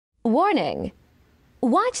Warning!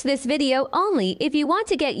 Watch this video only if you want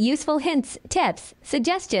to get useful hints, tips,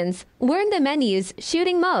 suggestions, learn the menus,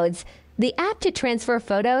 shooting modes, the app to transfer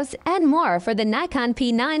photos, and more for the Nikon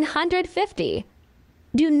P950.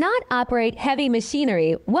 Do not operate heavy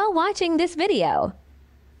machinery while watching this video.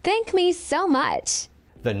 Thank me so much.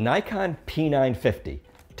 The Nikon P950.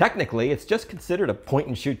 Technically, it's just considered a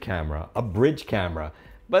point-and-shoot camera, a bridge camera,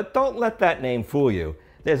 but don't let that name fool you.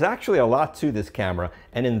 There's actually a lot to this camera,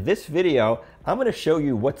 and in this video, I'm going to show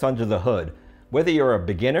you what's under the hood. Whether you're a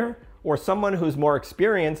beginner or someone who's more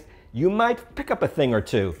experienced, you might pick up a thing or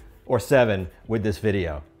two, or seven, with this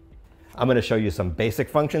video. I'm going to show you some basic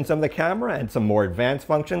functions of the camera and some more advanced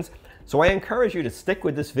functions, so I encourage you to stick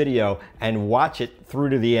with this video and watch it through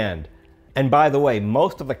to the end. And by the way,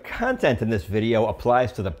 most of the content in this video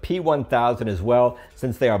applies to the P1000 as well,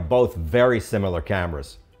 since they are both very similar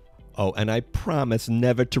cameras. Oh, and I promise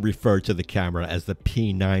never to refer to the camera as the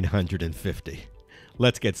P950.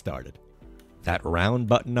 Let's get started. That round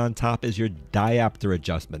button on top is your diopter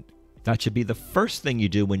adjustment. That should be the first thing you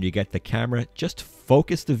do when you get the camera. Just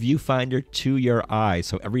focus the viewfinder to your eye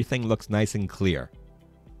so everything looks nice and clear.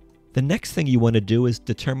 The next thing you want to do is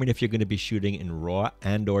determine if you're going to be shooting in RAW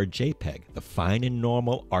and/or JPEG. The fine and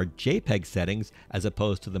normal are JPEG settings as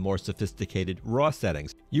opposed to the more sophisticated RAW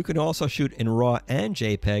settings. You can also shoot in RAW and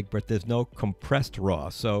JPEG, but there's no compressed RAW,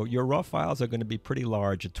 so your RAW files are going to be pretty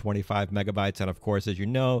large at 25 megabytes, and of course, as you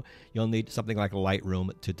know, you'll need something like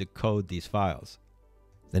Lightroom to decode these files.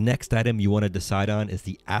 The next item you want to decide on is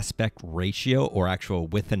the aspect ratio, or actual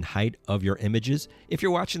width and height of your images. If you're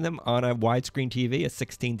watching them on a widescreen TV, a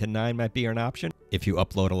 16:9 might be an option. If you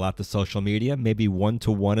upload a lot to social media, maybe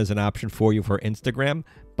 1:1 is an option for you for Instagram,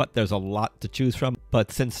 but there's a lot to choose from.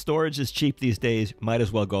 But since storage is cheap these days, might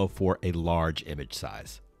as well go for a large image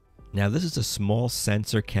size. Now, this is a small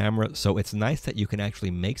sensor camera, so it's nice that you can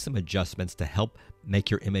actually make some adjustments to help make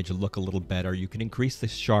your image look a little better. You can increase the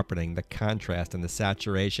sharpening, the contrast, and the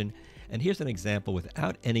saturation. And here's an example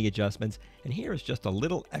without any adjustments. And here is just a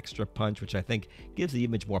little extra punch, which I think gives the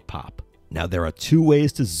image more pop. Now, there are two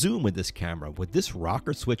ways to zoom with this camera. With this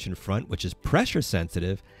rocker switch in front, which is pressure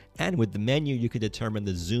sensitive, and with the menu, you can determine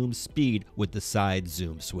the zoom speed with the side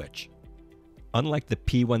zoom switch. Unlike the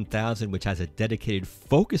P1000, which has a dedicated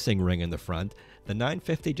focusing ring in the front, the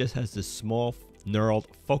 950 just has this small knurled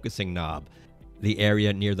focusing knob. The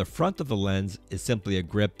area near the front of the lens is simply a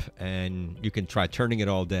grip, and you can try turning it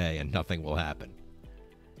all day and nothing will happen.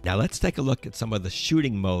 Now let's take a look at some of the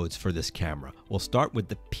shooting modes for this camera. We'll start with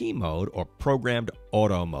the P mode, or programmed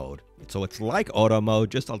auto mode. So it's like auto mode,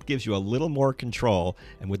 just it gives you a little more control,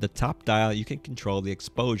 and with the top dial you can control the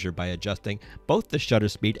exposure by adjusting both the shutter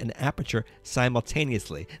speed and aperture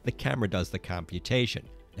simultaneously. The camera does the computation.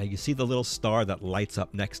 Now you see the little star that lights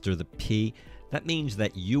up next to the P? That means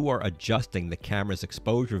that you are adjusting the camera's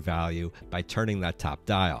exposure value by turning that top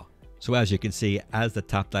dial. So as you can see, as the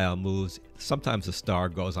top dial moves, sometimes the star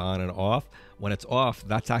goes on and off. When it's off,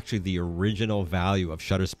 that's actually the original value of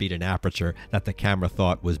shutter speed and aperture that the camera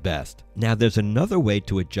thought was best. Now there's another way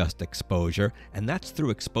to adjust exposure, and that's through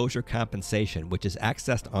exposure compensation, which is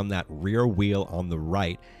accessed on that rear wheel on the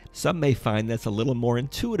right. Some may find this a little more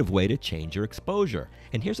intuitive way to change your exposure.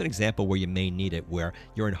 And here's an example where you may need it, where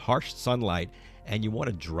you're in harsh sunlight and you want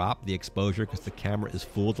to drop the exposure because the camera is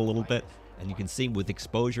fooled a little bit. And you can see with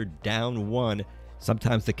exposure down 1,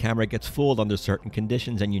 sometimes the camera gets fooled under certain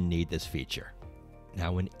conditions and you need this feature.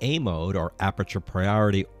 Now in A mode, or aperture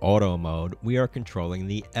priority auto mode, we are controlling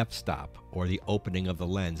the f-stop, or the opening of the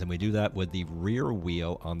lens, and we do that with the rear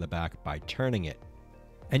wheel on the back by turning it.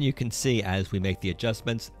 And you can see as we make the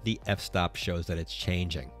adjustments, the f-stop shows that it's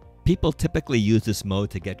changing. People typically use this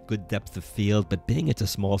mode to get good depth of field, but being it's a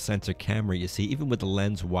small sensor camera, you see, even with the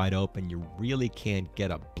lens wide open, you really can't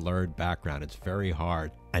get a blurred background. It's very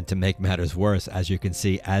hard. And to make matters worse, as you can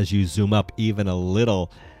see, as you zoom up even a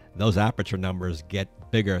little, those aperture numbers get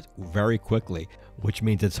bigger very quickly, which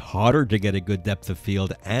means it's harder to get a good depth of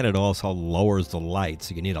field, and it also lowers the light,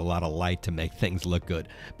 so you need a lot of light to make things look good.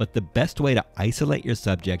 But the best way to isolate your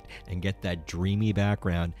subject and get that dreamy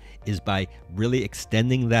background is by really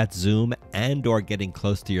extending that zoom and/or getting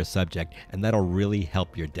close to your subject, and that'll really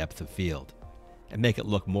help your depth of field and make it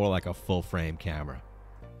look more like a full-frame camera.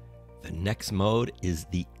 The next mode is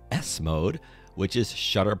the S mode, which is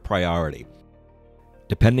shutter priority.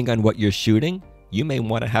 Depending on what you're shooting, you may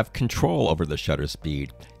want to have control over the shutter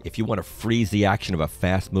speed. If you want to freeze the action of a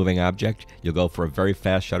fast-moving object, you'll go for a very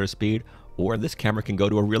fast shutter speed, or this camera can go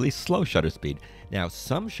to a really slow shutter speed. Now,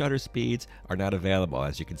 some shutter speeds are not available,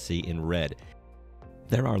 as you can see in red.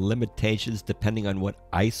 There are limitations depending on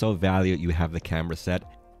what ISO value you have the camera set,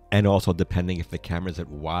 And also, depending if the camera is at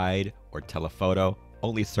wide or telephoto,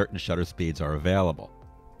 only certain shutter speeds are available.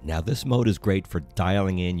 Now, this mode is great for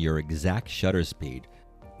dialing in your exact shutter speed.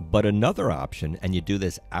 But another option, and you do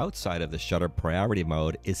this outside of the shutter priority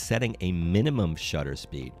mode, is setting a minimum shutter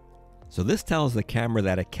speed. So this tells the camera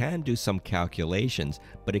that it can do some calculations,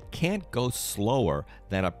 but it can't go slower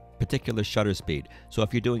than a particular shutter speed. So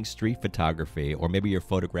if you're doing street photography, or maybe you're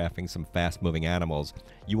photographing some fast-moving animals,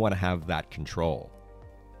 you want to have that control.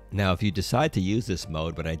 Now, if you decide to use this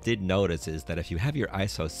mode, what I did notice is that if you have your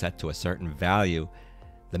ISO set to a certain value,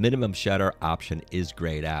 the minimum shutter option is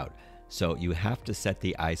grayed out. So you have to set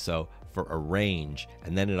the ISO for a range,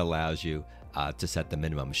 and then it allows you to set the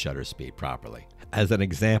minimum shutter speed properly. As an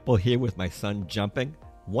example here with my son jumping,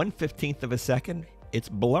 1/15 of a second, it's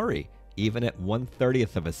blurry. Even at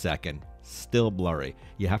 1/30th of a second, still blurry.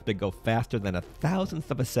 You have to go faster than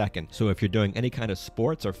 1,000th of a second. So if you're doing any kind of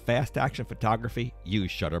sports or fast action photography,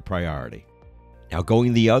 use shutter priority. Now,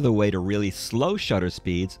 going the other way to really slow shutter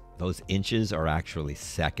speeds, those inches are actually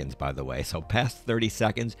seconds, by the way. So past 30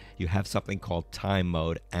 seconds, you have something called time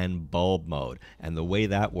mode and bulb mode. And the way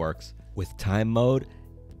that works, with time mode,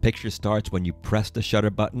 the picture starts when you press the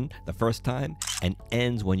shutter button the first time and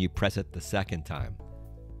ends when you press it the second time.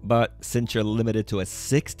 But since you're limited to a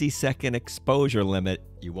 60-second exposure limit,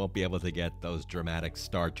 you won't be able to get those dramatic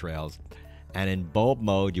star trails. And in bulb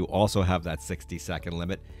mode, you also have that 60-second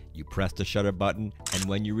limit. You press the shutter button, and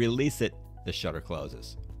when you release it, the shutter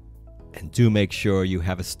closes. And do make sure you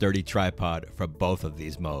have a sturdy tripod for both of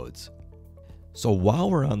these modes. So while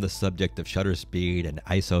we're on the subject of shutter speed and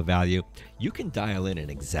ISO value, you can dial in an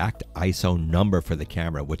exact ISO number for the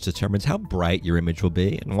camera, which determines how bright your image will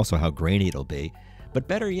be and also how grainy it'll be. But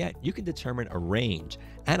better yet, you can determine a range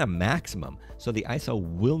and a maximum, so the ISO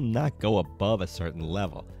will not go above a certain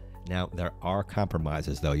level. Now, there are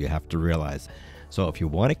compromises, though, you have to realize. So if you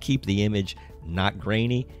want to keep the image not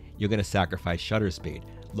grainy, you're going to sacrifice shutter speed.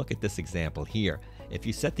 Look at this example here. If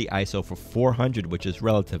you set the ISO for 400, which is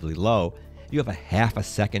relatively low, you have a half a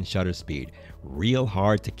second shutter speed. Real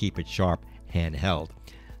hard to keep it sharp handheld.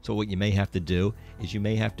 So what you may have to do is you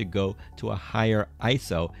may have to go to a higher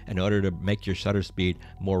ISO in order to make your shutter speed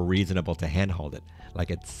more reasonable to handhold it. Like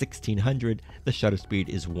at 1600, the shutter speed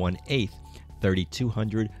is 1/8,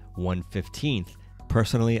 3200, 1/15.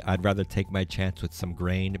 Personally, I'd rather take my chance with some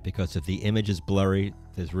grain, because if the image is blurry,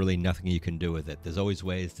 there's really nothing you can do with it. There's always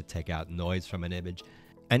ways to take out noise from an image.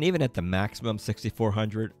 And even at the maximum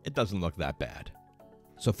 6400, it doesn't look that bad.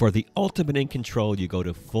 So for the ultimate in control, you go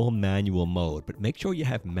to full manual mode, but make sure you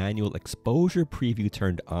have manual exposure preview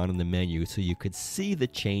turned on in the menu so you could see the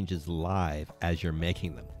changes live as you're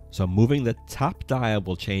making them. So moving the top dial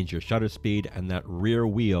will change your shutter speed, and that rear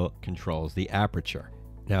wheel controls the aperture.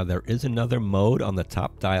 Now, there is another mode on the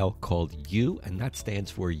top dial called U, and that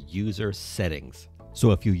stands for user settings.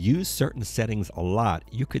 So if you use certain settings a lot,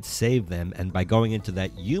 you could save them, and by going into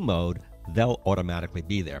that U mode, they'll automatically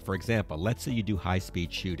be there. For example, let's say you do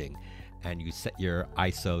high-speed shooting and you set your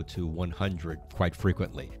ISO to 100 quite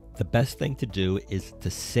frequently. The best thing to do is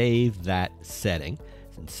to save that setting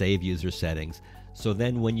and save user settings. So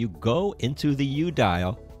then when you go into the U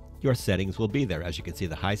dial, your settings will be there. As you can see,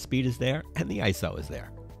 the high speed is there and the ISO is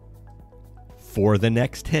there. For the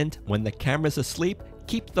next hint, when the camera's asleep,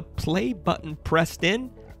 keep the play button pressed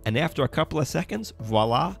in, and after a couple of seconds,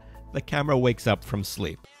 voila, the camera wakes up from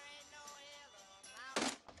sleep.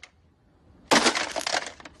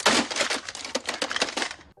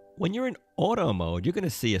 When you're in auto mode, you're going to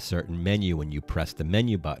see a certain menu when you press the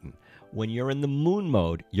menu button. When you're in the moon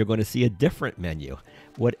mode, you're going to see a different menu.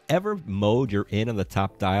 Whatever mode you're in on the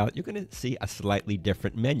top dial, you're going to see a slightly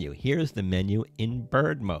different menu. Here's the menu in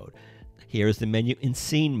bird mode. Here's the menu in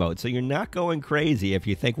scene mode. So you're not going crazy if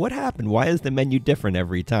you think, what happened? Why is the menu different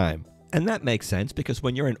every time? And that makes sense, because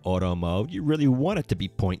when you're in auto mode, you really want it to be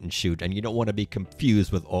point and shoot, and you don't want to be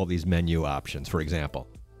confused with all these menu options, for example.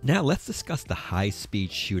 Now let's discuss the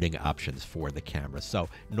high-speed shooting options for the camera. So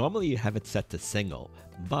normally you have it set to single,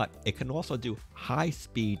 but it can also do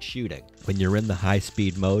high-speed shooting. When you're in the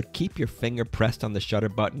high-speed mode, keep your finger pressed on the shutter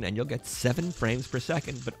button and you'll get 7 frames per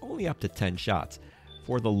second, but only up to 10 shots.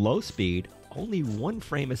 For the low speed, only 1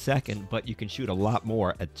 frame a second, but you can shoot a lot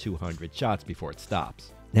more at 200 shots before it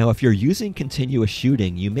stops. Now, if you're using continuous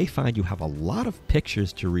shooting, you may find you have a lot of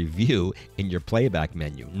pictures to review in your playback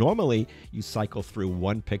menu. Normally, you cycle through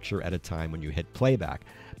 1 picture at a time when you hit playback,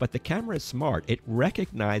 but the camera is smart. It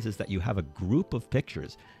recognizes that you have a group of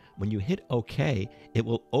pictures. When you hit OK, it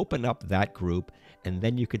will open up that group, and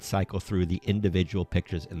then you could cycle through the individual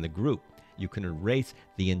pictures in the group. You can erase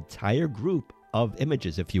the entire group of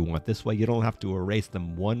images if you want. This way you don't have to erase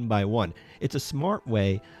them one by one. It's a smart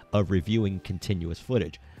way of reviewing continuous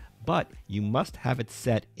footage. But you must have it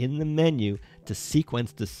set in the menu to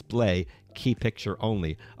sequence display key picture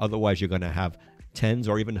only. Otherwise, you're going to have tens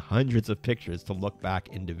or even hundreds of pictures to look back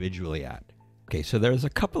individually at. Okay, so there's a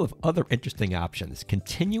couple of other interesting options.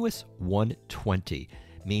 Continuous 120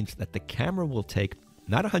 means that the camera will take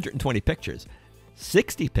not 120 pictures,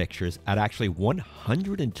 60 pictures at actually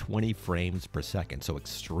 120 frames per second, so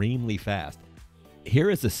extremely fast. Here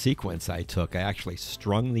is a sequence I took. I actually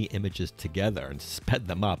strung the images together and sped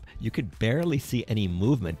them up. You could barely see any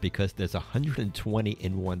movement because there's 120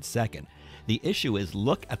 in 1 second. The issue is,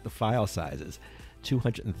 look at the file sizes,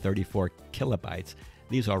 234 kilobytes.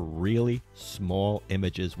 These are really small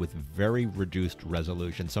images with very reduced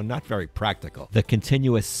resolution, so not very practical. The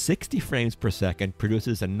continuous 60 frames per second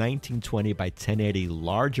produces a 1920 by 1080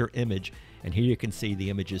 larger image, and here you can see the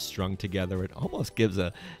images strung together. It almost gives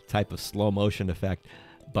a type of slow motion effect,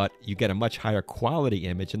 but you get a much higher quality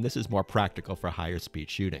image, and this is more practical for higher speed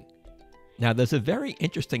shooting. Now, there's a very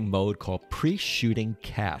interesting mode called pre-shooting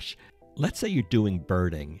cache. Let's say you're doing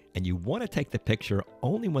birding and you want to take the picture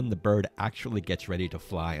only when the bird actually gets ready to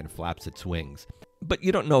fly and flaps its wings. But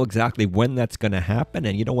you don't know exactly when that's going to happen,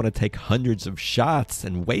 and you don't want to take hundreds of shots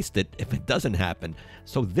and waste it if it doesn't happen.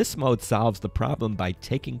 So this mode solves the problem by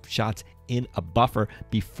taking shots in a buffer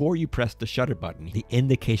before you press the shutter button. The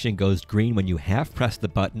indication goes green when you have pressed the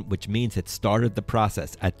button, which means it started the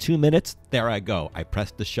process. At 2 minutes, there I go. I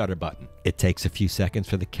pressed the shutter button. It takes a few seconds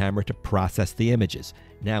for the camera to process the images.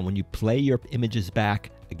 Now, when you play your images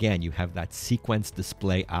back, again, you have that sequence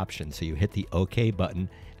display option. So you hit the OK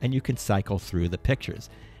button and you can cycle through the pictures.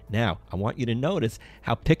 Now, I want you to notice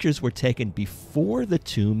how pictures were taken before the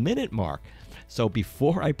 2-minute mark. So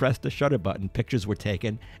before I pressed the shutter button, pictures were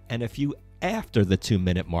taken, and a few after the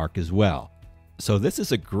 2-minute mark as well. So this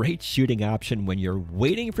is a great shooting option when you're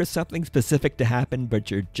waiting for something specific to happen, but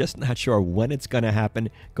you're just not sure when it's going to happen.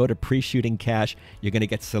 Go to pre-shooting cache. You're going to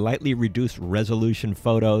get slightly reduced resolution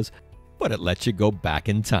photos, but it lets you go back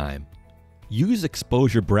in time. Use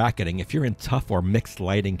exposure bracketing if you're in tough or mixed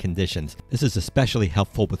lighting conditions. This is especially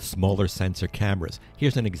helpful with smaller sensor cameras.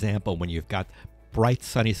 Here's an example when you've got bright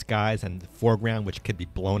sunny skies and the foreground which could be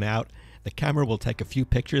blown out. The camera will take a few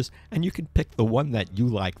pictures and you can pick the one that you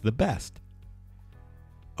like the best.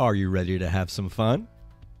 Are you ready to have some fun?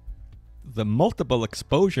 The multiple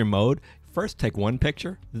exposure mode, first take one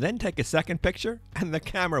picture, then take a second picture, and the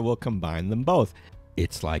camera will combine them both.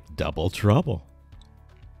 It's like double trouble.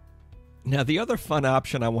 Now, the other fun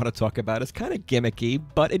option I want to talk about is kind of gimmicky,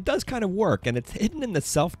 but it does kind of work, and it's hidden in the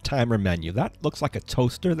self-timer menu. That looks like a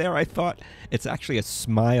toaster there, I thought. It's actually a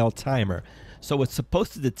smile timer. So it's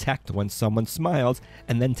supposed to detect when someone smiles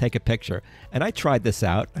and then take a picture. And I tried this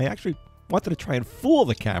out. I actually wanted to try and fool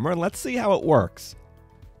the camera, and let's see how it works.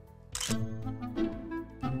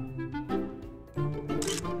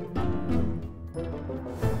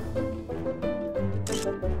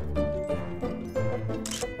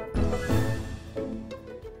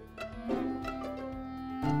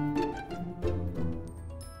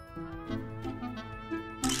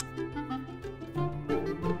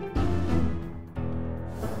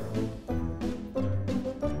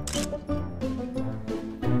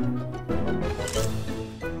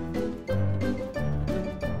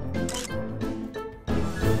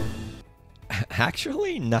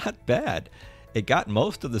 Actually, not bad. It got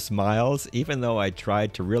most of the smiles, even though I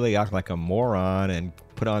tried to really act like a moron and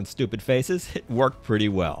put on stupid faces. It worked pretty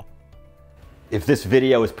well. If this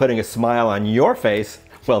video is putting a smile on your face,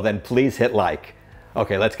 well then please hit like.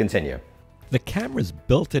 Okay, let's continue. The camera's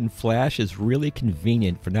built-in flash is really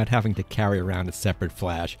convenient for not having to carry around a separate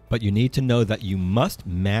flash, but you need to know that you must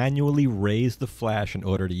manually raise the flash in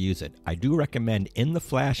order to use it. I do recommend in the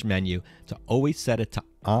flash menu to always set it to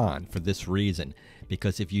on for this reason,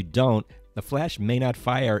 because if you don't, the flash may not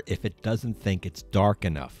fire if it doesn't think it's dark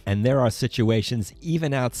enough. And there are situations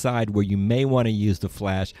even outside where you may want to use the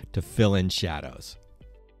flash to fill in shadows.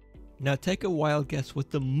 Now take a wild guess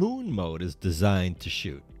what the moon mode is designed to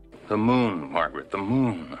shoot. The moon, Margaret, the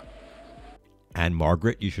moon. And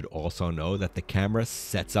Margaret, you should also know that the camera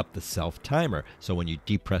sets up the self-timer, so when you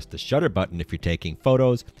depress the shutter button if you're taking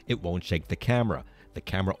photos, it won't shake the camera. The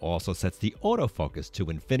camera also sets the autofocus to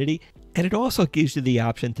infinity, and it also gives you the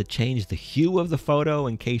option to change the hue of the photo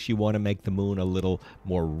in case you want to make the moon a little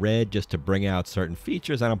more red just to bring out certain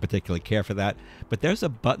features. I don't particularly care for that, but there's a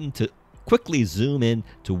button to quickly zoom in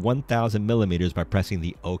to 1000 millimeters by pressing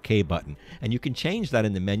the OK button, and you can change that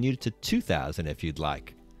in the menu to 2000 if you'd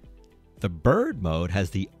like. The bird mode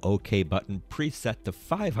has the OK button preset to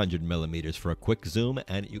 500 millimeters for a quick zoom,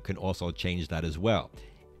 and you can also change that as well.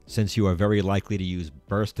 Since you are very likely to use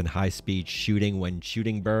burst and high-speed shooting when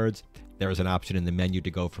shooting birds, there is an option in the menu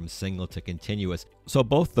to go from single to continuous. So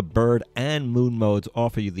both the bird and moon modes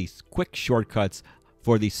offer you these quick shortcuts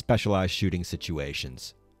for these specialized shooting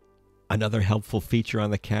situations. Another helpful feature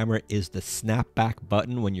on the camera is the snapback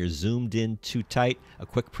button. When you're zoomed in too tight, a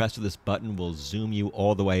quick press of this button will zoom you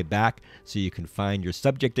all the way back so you can find your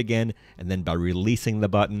subject again, and then by releasing the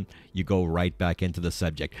button, you go right back into the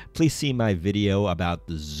subject. Please see my video about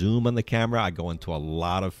the zoom on the camera. I go into a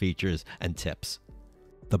lot of features and tips.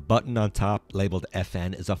 The button on top labeled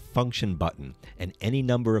FN is a function button, and any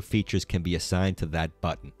number of features can be assigned to that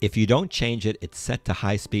button. If you don't change it, it's set to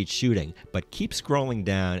high-speed shooting, but keep scrolling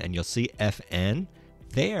down and you'll see FN.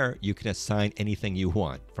 There you can assign anything you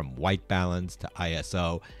want, from white balance to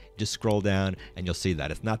ISO. Just scroll down and you'll see that.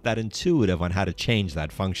 It's not that intuitive on how to change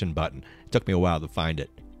that function button. It took me a while to find it.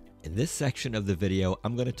 In this section of the video,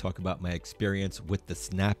 I'm going to talk about my experience with the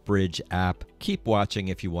SnapBridge app. Keep watching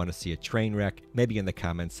if you want to see a train wreck. Maybe in the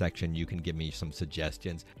comments section you can give me some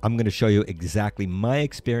suggestions. I'm going to show you exactly my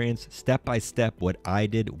experience, step by step, what I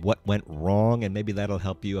did, what went wrong, and maybe that'll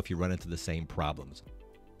help you if you run into the same problems.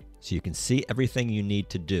 So you can see everything you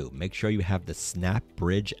need to do. Make sure you have the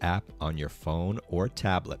SnapBridge app on your phone or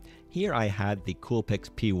tablet. Here I had the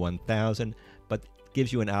Coolpix P1000, but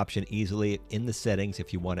gives you an option easily in the settings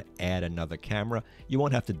if you want to add another camera. You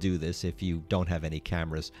won't have to do this if you don't have any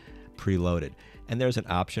cameras preloaded. And there's an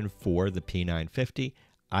option for the P950.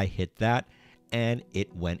 I hit that and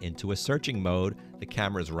it went into a searching mode. The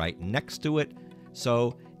camera's right next to it,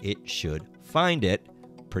 so it should find it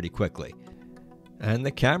pretty quickly. And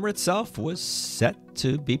the camera itself was set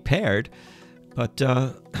to be paired, but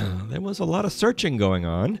there was a lot of searching going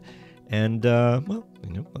on. And, well,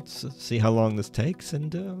 let's see how long this takes.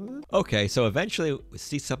 And okay, so eventually we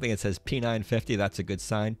see something that says P950. That's a good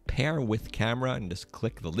sign. Pair with camera, and just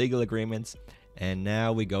click the legal agreements. And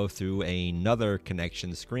now we go through another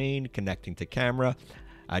connection screen, connecting to camera.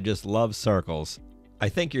 I just love circles. I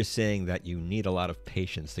think you're seeing that you need a lot of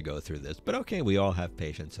patience to go through this. But okay, we all have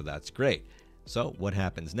patience, so that's great. So what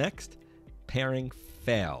happens next? Pairing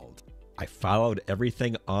failed. I followed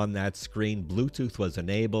everything on that screen. Bluetooth was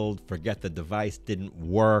enabled. Forget the device didn't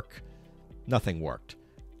work. Nothing worked.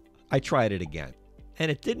 I tried it again.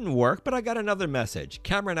 And it didn't work, but I got another message.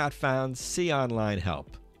 Camera not found. See online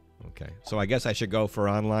help. Okay, so I guess I should go for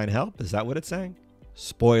online help. Is that what it's saying?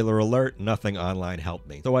 Spoiler alert, nothing online helped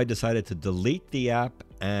me. So I decided to delete the app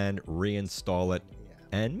and reinstall it.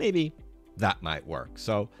 And maybe that might work.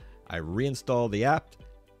 So I reinstalled the app,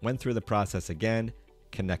 went through the process again,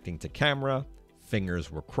 connecting to camera,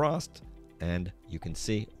 fingers were crossed, and you can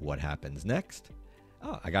see what happens next.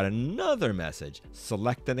 Oh, I got another message.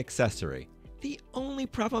 Select an accessory. The only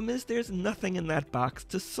problem is there's nothing in that box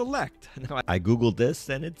to select. Now, I Googled this,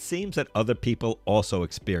 and it seems that other people also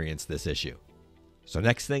experience this issue. So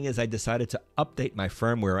next thing is I decided to update my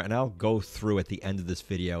firmware, and I'll go through at the end of this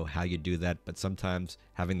video how you do that, but sometimes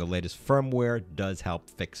having the latest firmware does help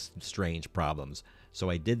fix strange problems. So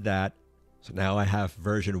I did that. So now I have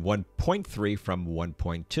version 1.3 from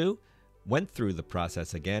 1.2, went through the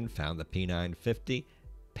process again, found the P950,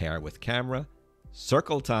 pair with camera,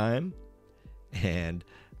 circle time, and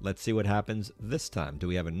let's see what happens this time. Do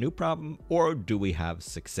we have a new problem or do we have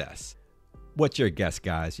success? What's your guess,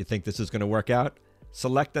 guys? You think this is going to work out?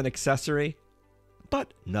 Select an accessory,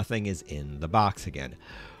 but nothing is in the box again.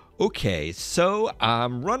 Okay, so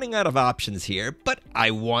I'm running out of options here, but I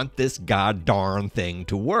want this goddamn thing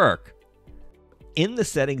to work. In the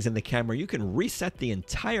settings in the camera, you can reset the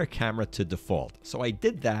entire camera to default. So I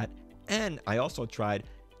did that, and I also tried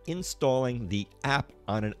installing the app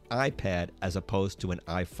on an iPad as opposed to an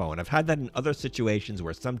iPhone. I've had that in other situations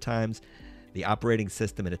where sometimes the operating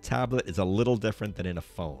system in a tablet is a little different than in a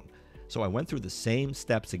phone. So I went through the same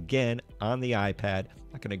steps again on the iPad.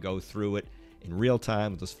 I'm not going to go through it in real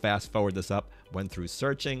time. I'll just fast forward this up. Went through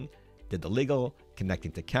searching, did the legal,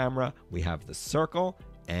 connecting to camera. We have the circle.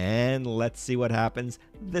 And let's see what happens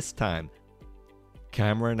this time.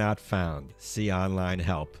 Camera not found. See online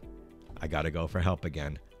help. I gotta go for help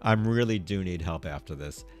again. I really do need help after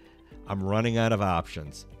this. I'm running out of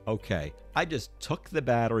options. Okay, I just took the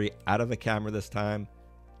battery out of the camera this time,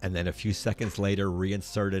 and then a few seconds later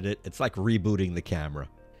reinserted it. It's like rebooting the camera.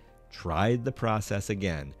 Tried the process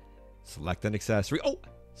again. Select an accessory. Oh,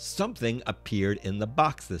 something appeared in the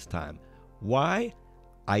box this time. Why?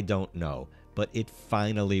 I don't know. but it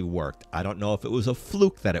finally worked. I don't know if it was a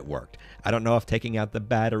fluke that it worked. I don't know if taking out the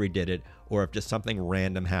battery did it, or if just something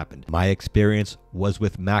random happened. My experience was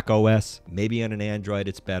with Mac OS. Maybe on an Android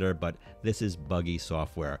it's better, but this is buggy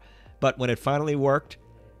software. But when it finally worked,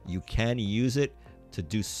 you can use it to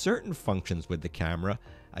do certain functions with the camera.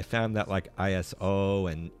 I found that like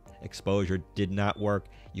ISO and exposure did not work.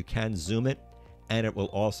 You can zoom it, and it will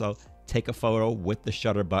also take a photo with the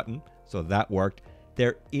shutter button, so that worked.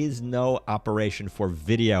 There is no operation for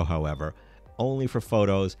video, however, only for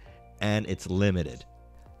photos, and it's limited.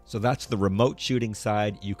 So that's the remote shooting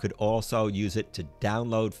side. You could also use it to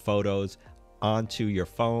download photos onto your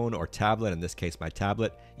phone or tablet. In this case, my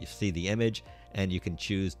tablet. You see the image, and you can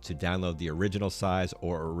choose to download the original size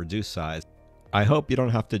or a reduced size. I hope you don't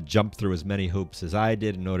have to jump through as many hoops as I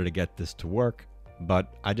did in order to get this to work,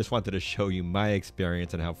 but I just wanted to show you my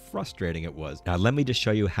experience and how frustrating it was. Now let me just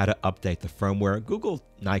show you how to update the firmware. Google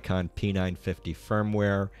Nikon P950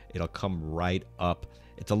 firmware. It'll come right up.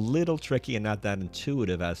 It's a little tricky and not that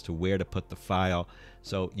intuitive as to where to put the file,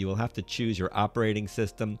 so you will have to choose your operating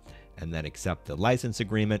system and then accept the license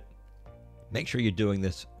agreement. Make sure you're doing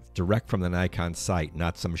this direct from the Nikon site,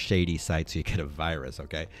 not some shady site so you get a virus,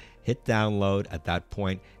 okay? Hit download at that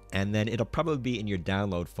point, and then it'll probably be in your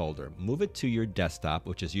download folder. Move it to your desktop,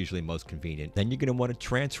 which is usually most convenient. Then you're going to want to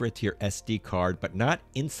transfer it to your SD card, but not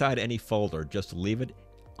inside any folder. Just leave it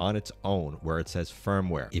on its own where it says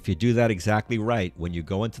firmware. If you do that exactly right, when you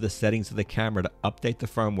go into the settings of the camera to update the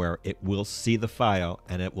firmware, it will see the file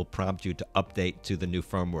and it will prompt you to update to the new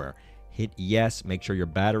firmware. Hit yes, make sure your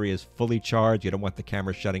battery is fully charged. You don't want the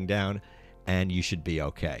camera shutting down, and you should be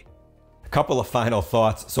okay. A couple of final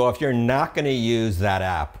thoughts. So if you're not going to use that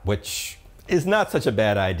app, which is not such a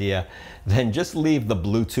bad idea, then just leave the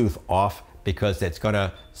Bluetooth off because it's going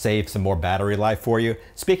to save some more battery life for you.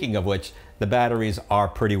 Speaking of which, the batteries are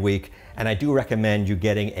pretty weak, and I do recommend you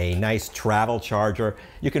getting a nice travel charger.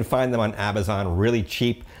 You can find them on Amazon really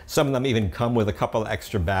cheap. Some of them even come with a couple of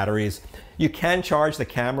extra batteries. You can charge the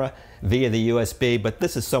camera via the USB, but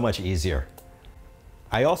this is so much easier.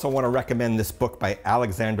 I also want to recommend this book by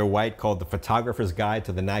Alexander White called The Photographer's Guide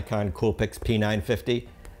to the Nikon Coolpix P950.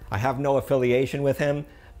 I have no affiliation with him,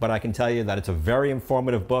 but I can tell you that it's a very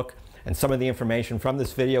informative book, and some of the information from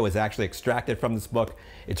this video is actually extracted from this book.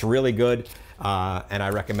 It's really good, and I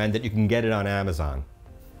recommend it. You can get it on Amazon.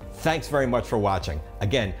 Thanks very much for watching.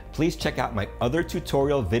 Again, please check out my other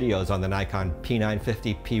tutorial videos on the Nikon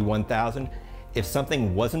P950 P1000. If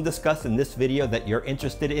something wasn't discussed in this video that you're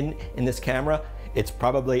interested in this camera, it's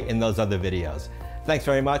probably in those other videos. Thanks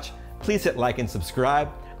very much. Please hit like and subscribe.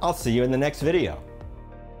 I'll see you in the next video.